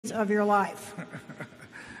of your life.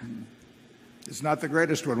 It's not the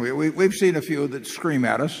greatest one. We've seen a few that scream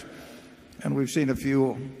at us, and we've seen a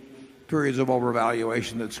few periods of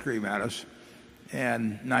overvaluation that scream at us.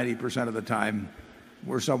 And 90% of the time,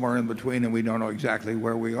 we're somewhere in between, and we don't know exactly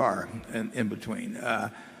where we are in between. The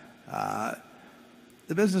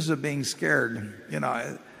business of being scared,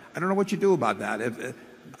 I don't know what you do about that.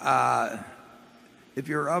 If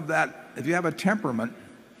you're of that, if you have a temperament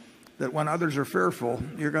that when others are fearful,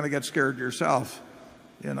 you're going to get scared yourself.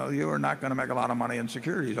 You are not going to make a lot of money in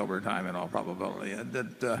securities over time in all probability.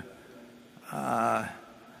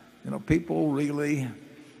 People really,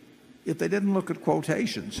 if they didn't look at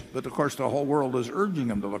quotations, but of course the whole world is urging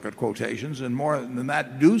them to look at quotations, and more than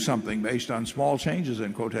that, do something based on small changes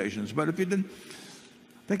in quotations. But if you didn't,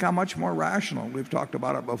 think how much more rational, we've talked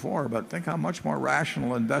about it before, but think how much more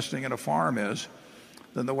rational investing in a farm is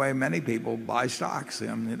than the way many people buy stocks.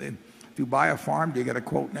 If you buy a farm, do you get a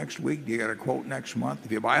quote next week? Do you get a quote next month?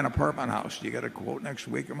 If you buy an apartment house, do you get a quote next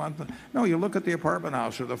week or month? No, you look at the apartment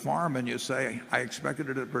house or the farm and you say, I expected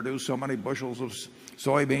it to produce so many bushels of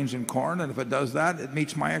soybeans and corn, and if it does that, it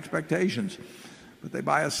meets my expectations. But they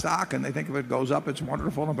buy a stock and they think if it goes up, it's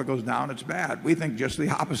wonderful, and if it goes down, it's bad. We think just the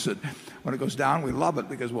opposite. When it goes down, we love it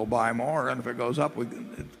because we'll buy more, and if it goes up, it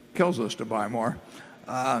kills us to buy more.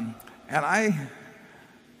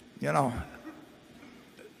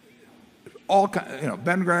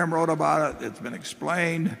 Ben Graham wrote about it. It's been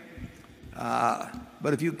explained.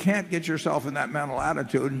 But if you can't get yourself in that mental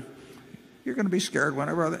attitude, you're going to be scared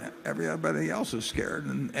whenever everybody else is scared.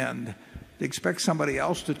 And to expect somebody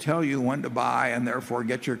else to tell you when to buy and therefore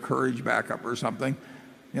get your courage back up or something.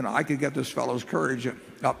 I could get this fellow's courage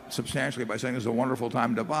up substantially by saying it's a wonderful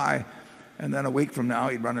time to buy. And then a week from now,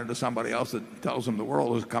 he'd run into somebody else that tells him the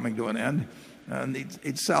world is coming to an end. And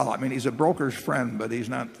he'd sell. I mean, he's a broker's friend, but he's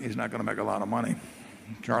not going to make a lot of money.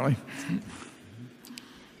 Charlie?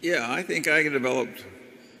 Yeah, I think I developed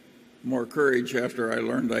more courage after I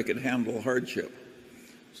learned I could handle hardship.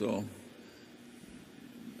 So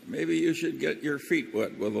maybe you should get your feet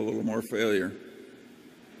wet with a little more failure.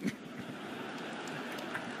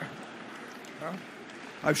 Well,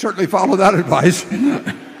 I've certainly followed that advice.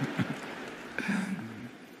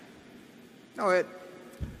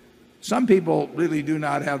 Some people really do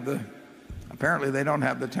not have apparently they don't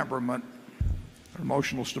have the temperament or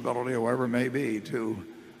emotional stability or whatever it may be to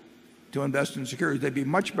invest in securities. They'd be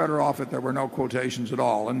much better off if there were no quotations at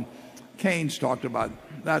all. And Keynes talked about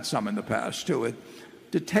that some in the past too.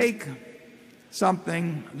 To take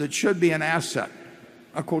something that should be an asset,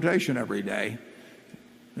 a quotation every day,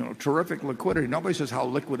 terrific liquidity. Nobody says how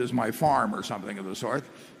liquid is my farm or something of the sort.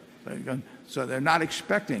 So they're not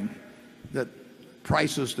expecting that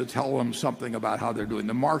prices to tell them something about how they're doing.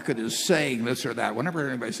 The market is saying this or that. Whenever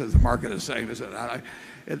anybody says the market is saying this or that,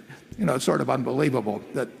 it's sort of unbelievable.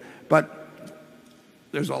 But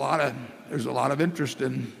there's a lot of interest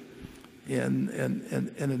in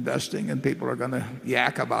investing, and people are going to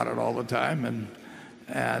yak about it all the time.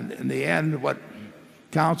 And in the end, what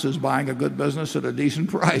counts is buying a good business at a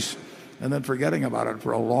decent price, and then forgetting about it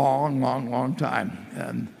for a long, long, long time.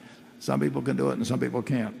 And some people can do it, and some people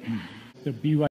can't. The